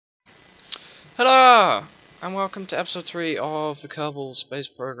Hello, and welcome to episode 3 of the Kerbal Space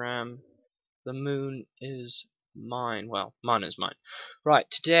Program. The moon is mine. Well, mine is mine. Right,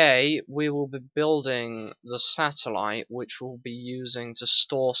 today we will be building the satellite which we'll be using to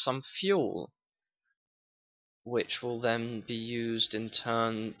store some fuel, which will then be used in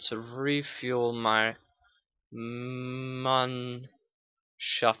turn to refuel my Mun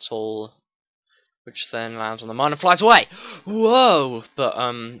shuttle, which then lands on the Mun and flies away. Whoa! But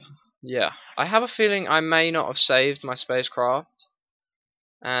yeah, I have a feeling I may not have saved my spacecraft,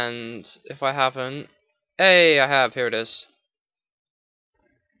 and if I haven't, hey, I have. Here it is.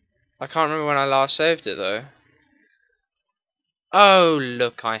 I can't remember when I last saved it though. Oh,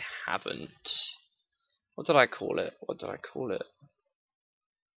 look, I haven't. What did I call it? What did I call it?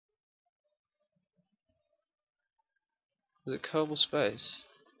 Was it Kerbal Space?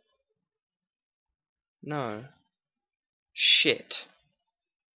 No. Shit.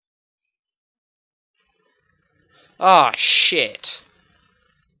 Ah, shit.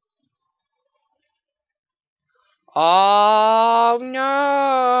 Oh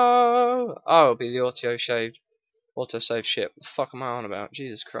no! Oh, it'll be the autosave shit. What the fuck am I on about?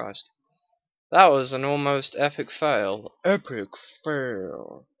 Jesus Christ. That was an almost epic fail. Epic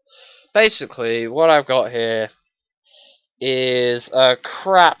fail. Basically, what I've got here is a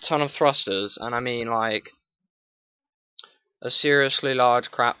crap ton of thrusters, and I mean like a seriously large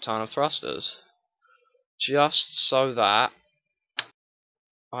crap ton of thrusters. Just so that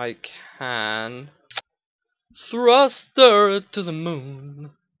I can thruster it to the moon.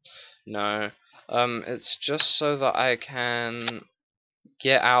 No, it's just so that I can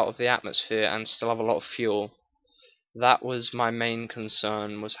get out of the atmosphere and still have a lot of fuel. That was my main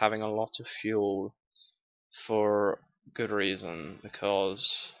concern, was having a lot of fuel, for good reason,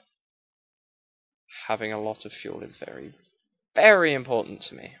 because having a lot of fuel is very, very important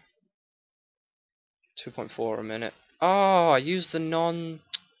to me. 2.4 a minute. Oh, I used the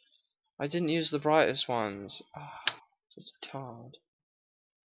I didn't use the brightest ones. Oh, such a tard.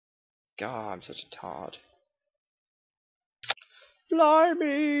 God, I'm such a tard. Fly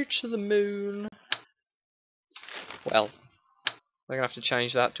me to the moon. Well, they're gonna have to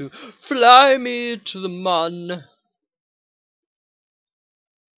change that to fly me to the Mun.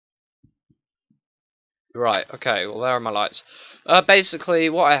 Right, okay, well there are my lights. Basically,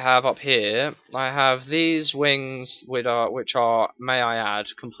 what I have up here, I have these wings which are, may I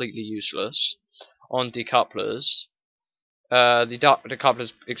add, completely useless on decouplers. The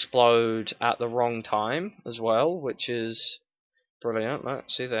decouplers explode at the wrong time as well, which is brilliant. Look,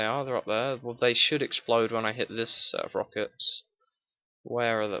 see, they're up there. Well, they should explode when I hit this set of rockets.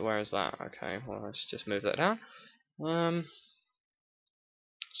 Where is that? Okay, well, let's just move that down.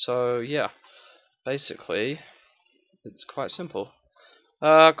 So yeah. Basically, it's quite simple.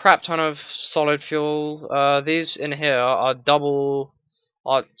 Crap ton of solid fuel. These in here are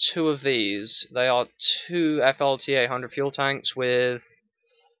two of these. They are two FLT 800 fuel tanks with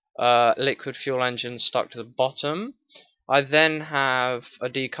liquid fuel engines stuck to the bottom. I then have a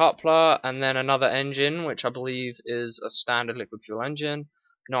decoupler and then another engine, which I believe is a standard liquid fuel engine.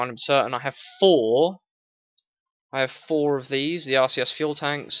 Not 100% certain. I have four of these, the RCS fuel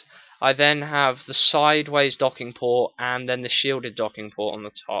tanks. I then have the sideways docking port and then the shielded docking port on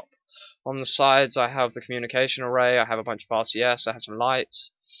the top. On the sides I have the communication array, I have a bunch of RCS, I have some lights,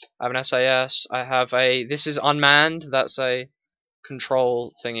 I have an SAS, I have this is unmanned, that's a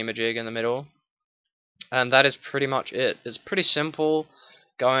control thingy-majig in the middle. And that is pretty much it. It's pretty simple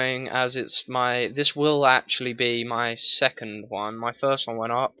going, as this will actually be my second one. My first one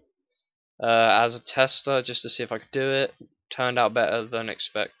went up as a tester just to see if I could do it. Turned out better than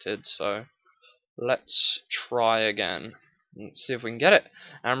expected, so let's try again. Let's see if we can get it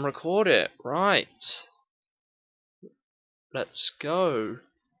and record it. Right. Let's go.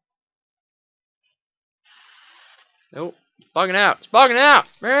 Oh, it's bugging out. It's bugging out.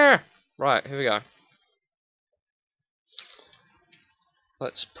 Right, here we go.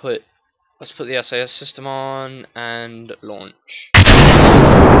 Let's put the SAS system on and launch.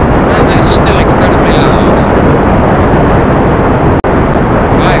 And that is still incredibly loud.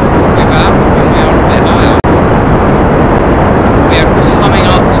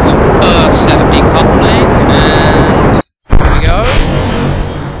 Set of decoupling, and here we go. 2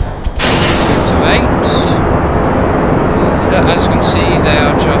 to 8. As you can see, they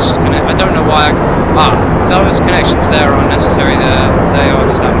are just connected. I don't know why. Those connections there are unnecessary. They are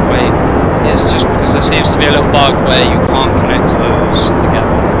just out of the way. It's just because there seems to be a little bug where you can't connect those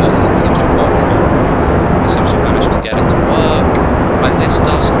together. But it seems to have worked. It seems to have managed to get it to work. Right, this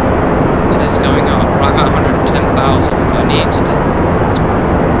does. It is going up. Right, I'm at 110,000. I need to.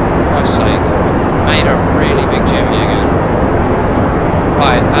 For Christ's sake.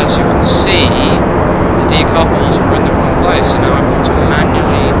 Right, as you can see, the decouples were in the wrong place, so now I've got to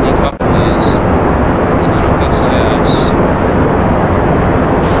manually decouple these. Let's turn off SAS.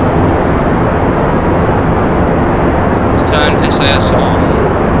 Let's turn SAS on.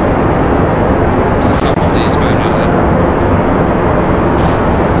 Decouple these manually.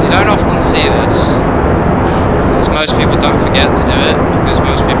 You don't often see this, because most people don't forget to do it, because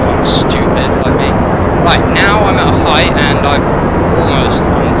most people are stupid like me. Right, now I'm at a height and I've almost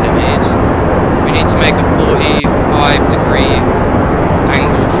untimmied. We need to make a 45-degree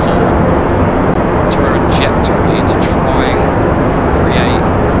angle for trajectory to try and create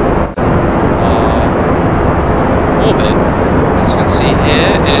our orbit. As you can see here,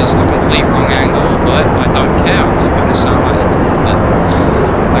 it is the complete wrong angle, but I don't care, I'm just putting a satellite into orbit.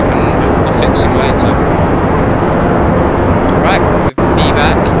 I can do all the fixing later. Right, we'll be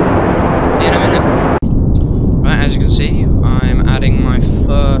back in a minute. Right, as you can see, I'm adding my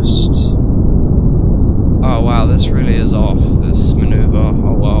first... Oh wow, this really is off, this maneuver.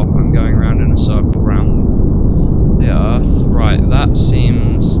 Oh well, I'm going around in a circle around the Earth. Right, that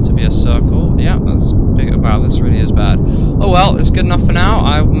seems to be a circle. Yeah, that's big. Wow, this really is bad. Oh well, it's good enough for now.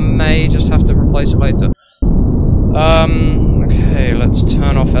 I may just have to replace it later. Okay, let's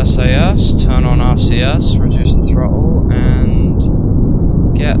turn off SAS, turn on RCS, reduce the throttle, and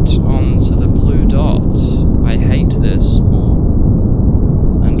get onto the blue dot. I hate this more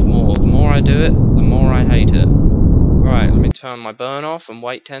and more. The more I do it, the more I hate it. Right, let me turn my burn off and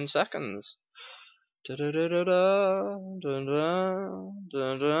wait 10 seconds.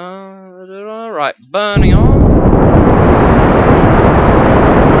 Right, burning on.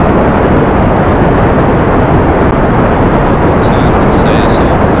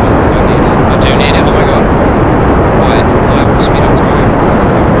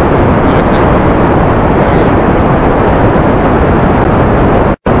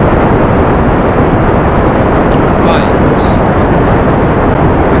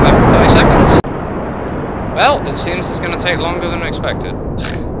 Well, it seems it's going to take longer than expected.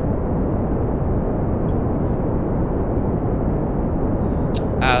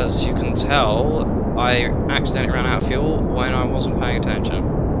 As you can tell, I accidentally ran out of fuel when I wasn't paying attention.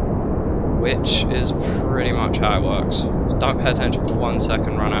 Which is pretty much how it works. Don't pay attention for 1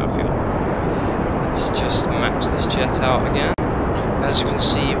 second, run out of fuel. Let's just max this jet out again. As you can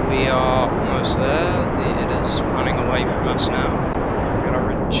see, we are almost there. It is running away from us now. We're going to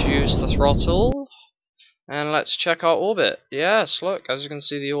reduce the throttle. And let's check our orbit. Yes, look, as you can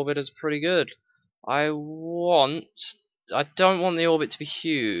see, the orbit is pretty good. I don't want the orbit to be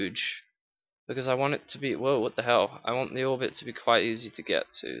huge, because I want it to be, whoa, what the hell? I want the orbit to be quite easy to get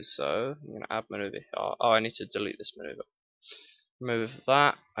to, so I'm going to add maneuver here. Oh, I need to delete this maneuver. Remove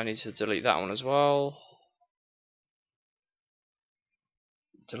that. I need to delete that one as well.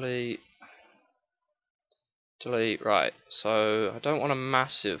 Delete. Delete, right. So, I don't want a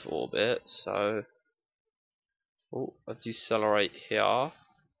massive orbit, so... Oh, I'll decelerate here.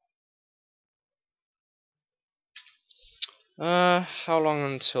 How long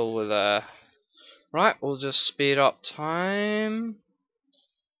until we're there? Right, we'll just speed up time.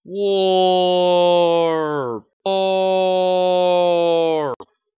 Warp! Warp!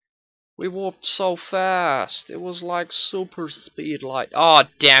 We warped so fast. It was like super speed light. Oh,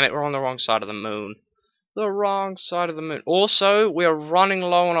 damn it, we're on the wrong side of the moon. The wrong side of the moon. Also, we are running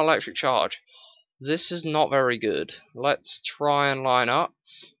low on electric charge. This is not very good. Let's try and line up.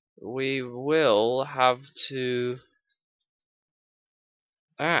 We will have to...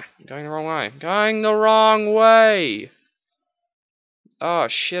 Ah, going the wrong way. Going the wrong way! Oh,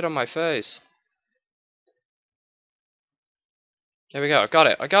 shit on my face. There we go. Got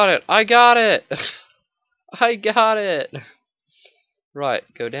it. I got it. I got it! I got it! Right,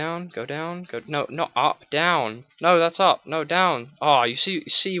 go down, go down, go... No, not up, down. No, that's up. No, down. Oh, you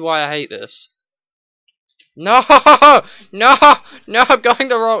see why I hate this. No! No! No, I'm going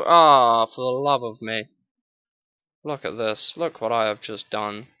the wrong... Ah, for the love of me. Look at this. Look what I have just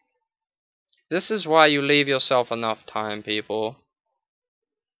done. This is why you leave yourself enough time, people.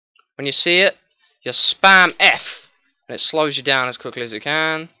 When you see it, you spam F, and it slows you down as quickly as it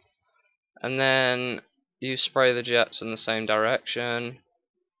can. And then you spray the jets in the same direction.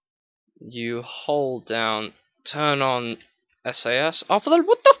 You hold down, turn on SAS. Oh, for the...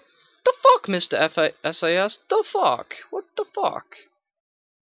 What the fuck, Mr. SAS? The fuck? What the fuck?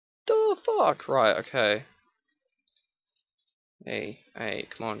 The fuck? Right, okay. Hey,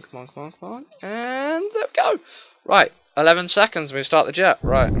 come on. And there we go. Right, 11 seconds, we start the jet.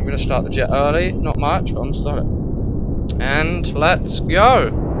 Right, I'm going to start the jet early. Not much, but I'm going to start it. And let's go.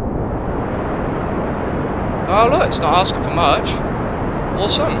 Oh, look, it's not asking for much.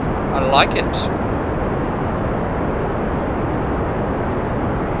 Awesome. I like it.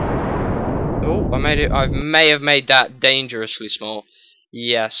 Oh, I made it. I may have made that dangerously small.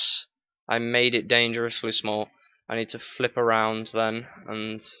 Yes, I made it dangerously small. I need to flip around then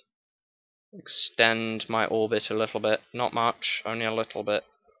and extend my orbit a little bit. Not much, only a little bit.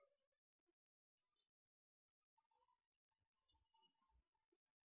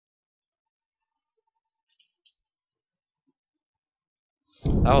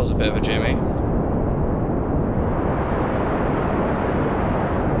 That was a bit of a jimmy.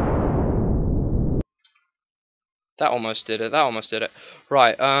 That almost did it. That almost did it.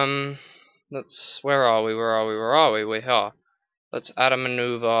 Right, let's... Where are we? Where are we? Where are we? We're here. Let's add a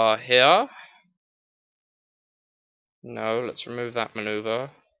maneuver here. No, let's remove that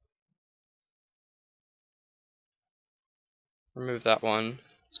maneuver. Remove that one.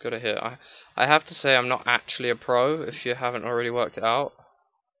 Let's go to here. I have to say I'm not actually a pro, if you haven't already worked it out.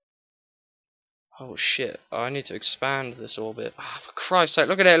 Oh shit, I need to expand this orbit. Ah, for Christ's sake,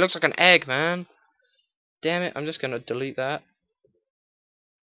 look at it, it looks like an egg, man. Damn it, I'm just gonna delete that.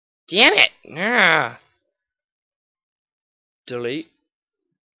 Damn it! Yeah. Delete.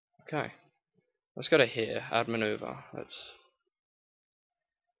 Okay. Let's go to here, add maneuver. Let's...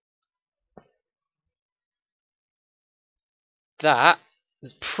 That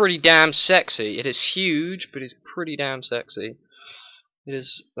is pretty damn sexy. It is huge, but it's pretty damn sexy.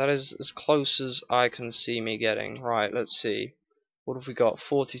 That is as close as I can see me getting. Right, let's see. What have we got?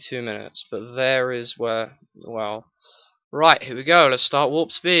 42 minutes. But there is where... Well... Right, here we go. Let's start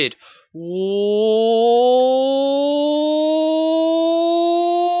warp speed.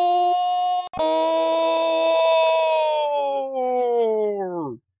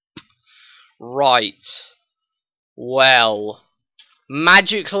 Right. Well,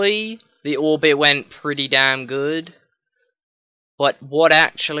 magically, the orbit went pretty damn good. But what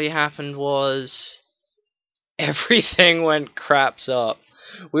actually happened was everything went craps up.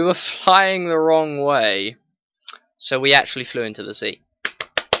 We were flying the wrong way, so we actually flew into the sea.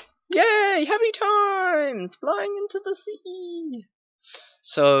 Yay! Happy times! Flying into the sea!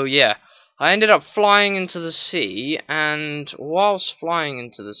 So, yeah. I ended up flying into the sea, and whilst flying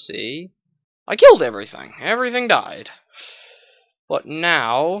into the sea, I killed everything. Everything died. But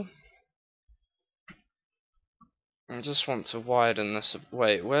now... I just want to widen this.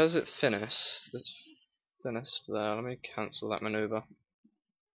 Wait, where's it thinnest? It's thinnest there. Let me cancel that maneuver.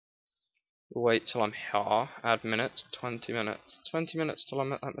 Wait till I'm here. Add minutes. 20 minutes. 20 minutes till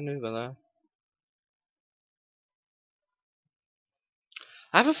I'm at that maneuver there.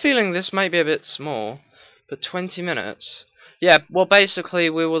 I have a feeling this might be a bit small, but 20 minutes. Yeah, well, basically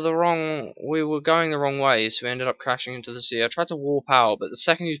we were going the wrong way, so we ended up crashing into the sea. I tried to warp out, but the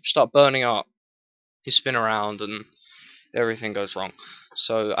second you start burning up, you spin around and everything goes wrong.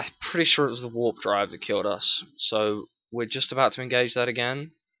 So I'm pretty sure it was the warp drive that killed us. So we're just about to engage that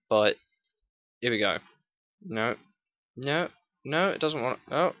again, but here we go. No, no, no, it doesn't want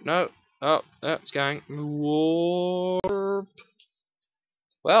to. Oh, no, oh, it's going. Warp.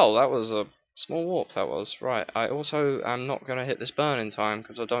 Well, that was a small warp, that was. Right, I also am not going to hit this burn in time,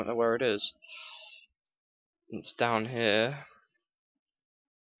 because I don't know where it is. It's down here.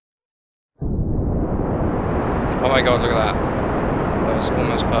 Oh my god, look at that. That was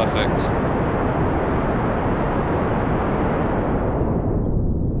almost perfect.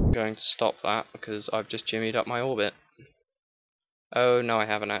 I'm going to stop that, because I've just jimmied up my orbit. Oh, no I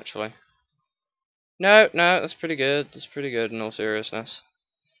haven't actually. No, that's pretty good. That's pretty good in all seriousness.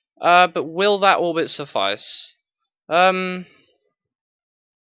 But will that orbit suffice?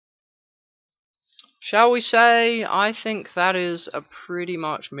 Shall we say, I think that is a pretty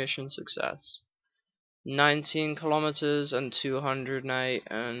much mission success. 19 kilometers and 208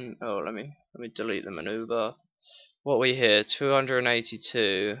 and oh let me delete the maneuver. What we here?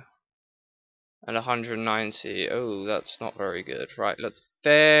 282 and 190. Oh, that's not very good. Right, let's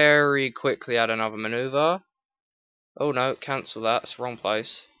very quickly add another maneuver. Oh no, cancel that. It's the wrong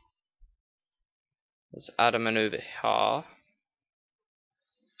place. Let's add a maneuver here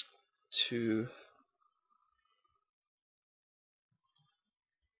to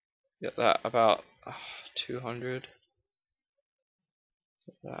get that about 200.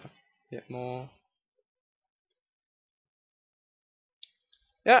 Get that a bit more.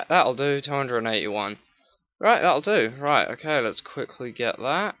 Yeah, that'll do. 281. Right, that'll do. Right, okay, let's quickly get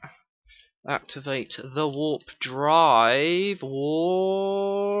that. Activate the warp drive.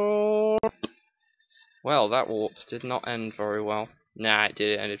 Warp. Well, that warp did not end very well. Nah, it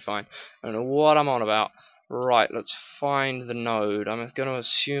did. It ended fine. I don't know what I'm on about. Right, let's find the node. I'm going to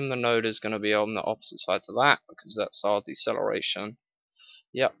assume the node is going to be on the opposite side to that, because that's our deceleration.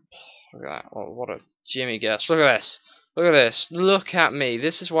 Yep. Look at that. Oh, what a Jimmy guess. Look at this. Look at this. Look at me.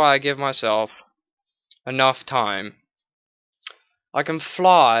 This is why I give myself enough time. I can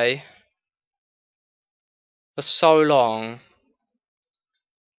fly for so long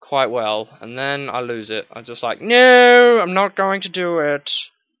quite well, and then I lose it. I'm just like, no, I'm not going to do it.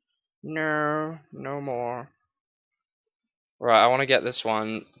 No, no more. Right, I want to get this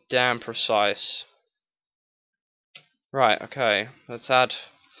one damn precise. Right, okay. Let's add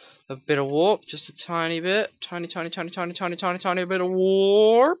a bit of warp, just a tiny bit. Tiny bit of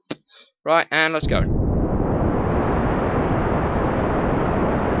warp. Right, and let's go.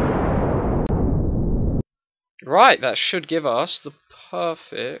 Right, that should give us the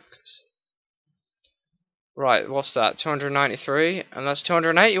perfect... Right, what's that? 293? And that's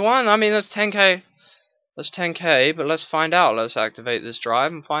 281? I mean, that's 10k. That's 10k, but let's find out. Let's activate this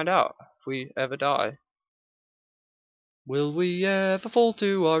drive and find out if we ever die. Will we ever fall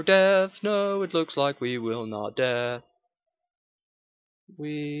to our death? No, it looks like we will not dare.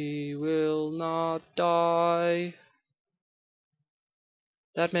 We will not die.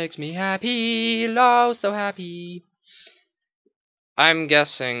 That makes me happy, oh, so happy. I'm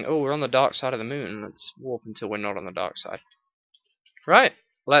guessing... Oh, we're on the dark side of the moon. Let's warp until we're not on the dark side. Right,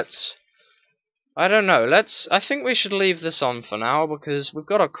 let's... I don't know, I think we should leave this on for now, because we've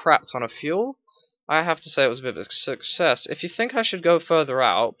got a crap ton of fuel. I have to say it was a bit of a success. If you think I should go further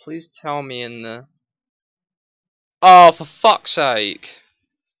out, please tell me in the... Oh, for fuck's sake!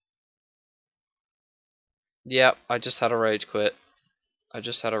 Yep, I just had a rage quit. I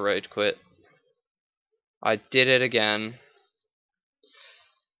did it again.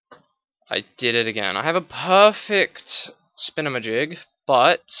 I have a perfect spinamajig,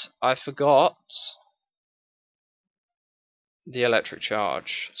 but I forgot the electric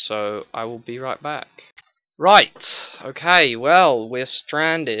charge, so I will be right back. Right, okay, well, we're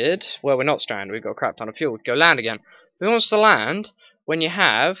stranded. Well, we're not stranded, we've got a crap ton of fuel. We can go land again. Who wants to land when you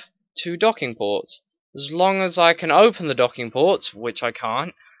have 2 docking ports? As long as I can open the docking ports, which I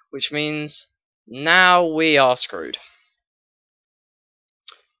can't, which means now we are screwed.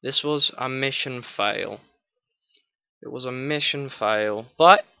 This was a mission fail. It was a mission fail,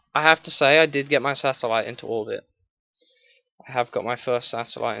 but I have to say I did get my satellite into orbit. I have got my first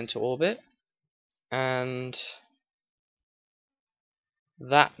satellite into orbit, and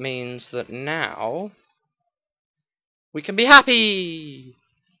that means that now we can be happy!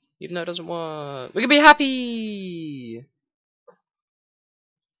 Even though it doesn't work. We can be happy!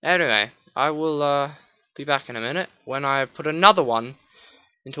 Anyway, I will be back in a minute when I put another one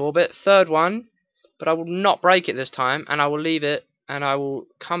into orbit, 3rd one, but I will not break it this time, and I will leave it, and I will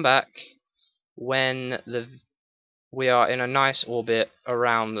come back when we are in a nice orbit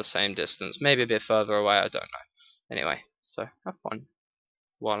around the same distance, maybe a bit further away, I don't know. Anyway, so have fun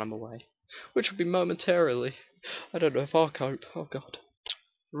while I'm away, which will be momentarily. I don't know if I'll cope. Oh god.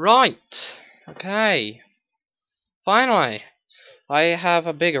 Right, okay. Finally, I have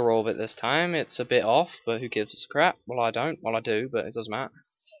a bigger orbit this time. It's a bit off, but who gives a crap? Well, I don't. Well, I do, but it doesn't matter.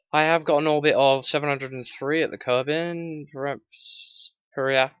 I have got an orbit of 703 at the Kerbal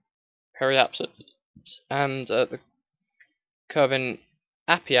Periapsis, and at the Kerbal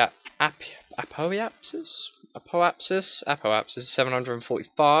Apoapsis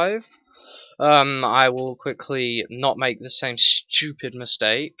 745. I will quickly not make the same stupid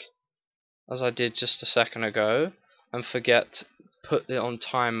mistake as I did just a second ago and forget to put it on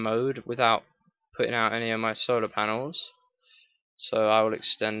time mode without putting out any of my solar panels. So I will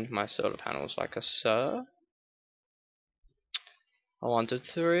extend my solar panels like a so. 1, 2,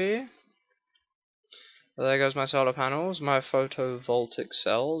 3. There goes my solar panels. My photovoltaic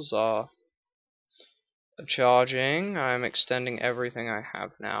cells are charging. I'm extending everything I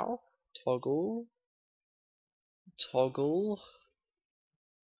have now. Toggle. Toggle.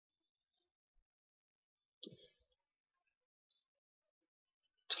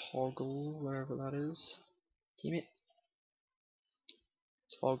 Toggle, wherever that is. Damn it.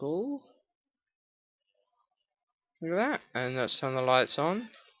 Toggle. Look at that. And let's turn the lights on.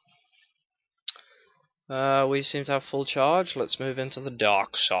 We seem to have full charge. Let's move into the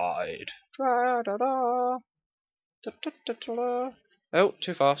dark side. Da, da, da. Da, da, da, da, da. Oh,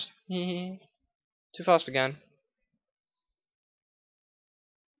 too fast. Too fast again.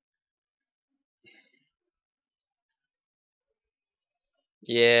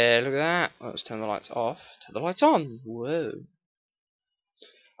 Yeah, look at that. Let's turn the lights off. Turn the lights on. Whoa.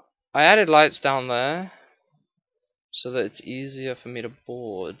 I added lights down there so that it's easier for me to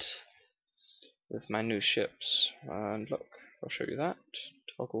board with my new ships. And look, I'll show you that.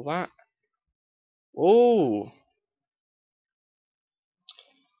 Toggle that. Oh!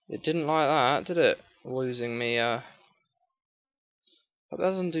 It didn't like that, did it? Losing me, Hope that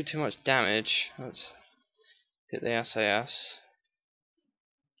doesn't do too much damage. Let's hit the SAS.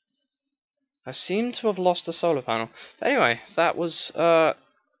 I seem to have lost a solar panel. But anyway, that was, on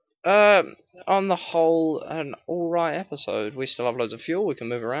the whole, an alright episode. We still have loads of fuel, we can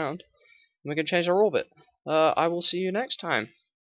move around, and we can change our orbit. I will see you next time.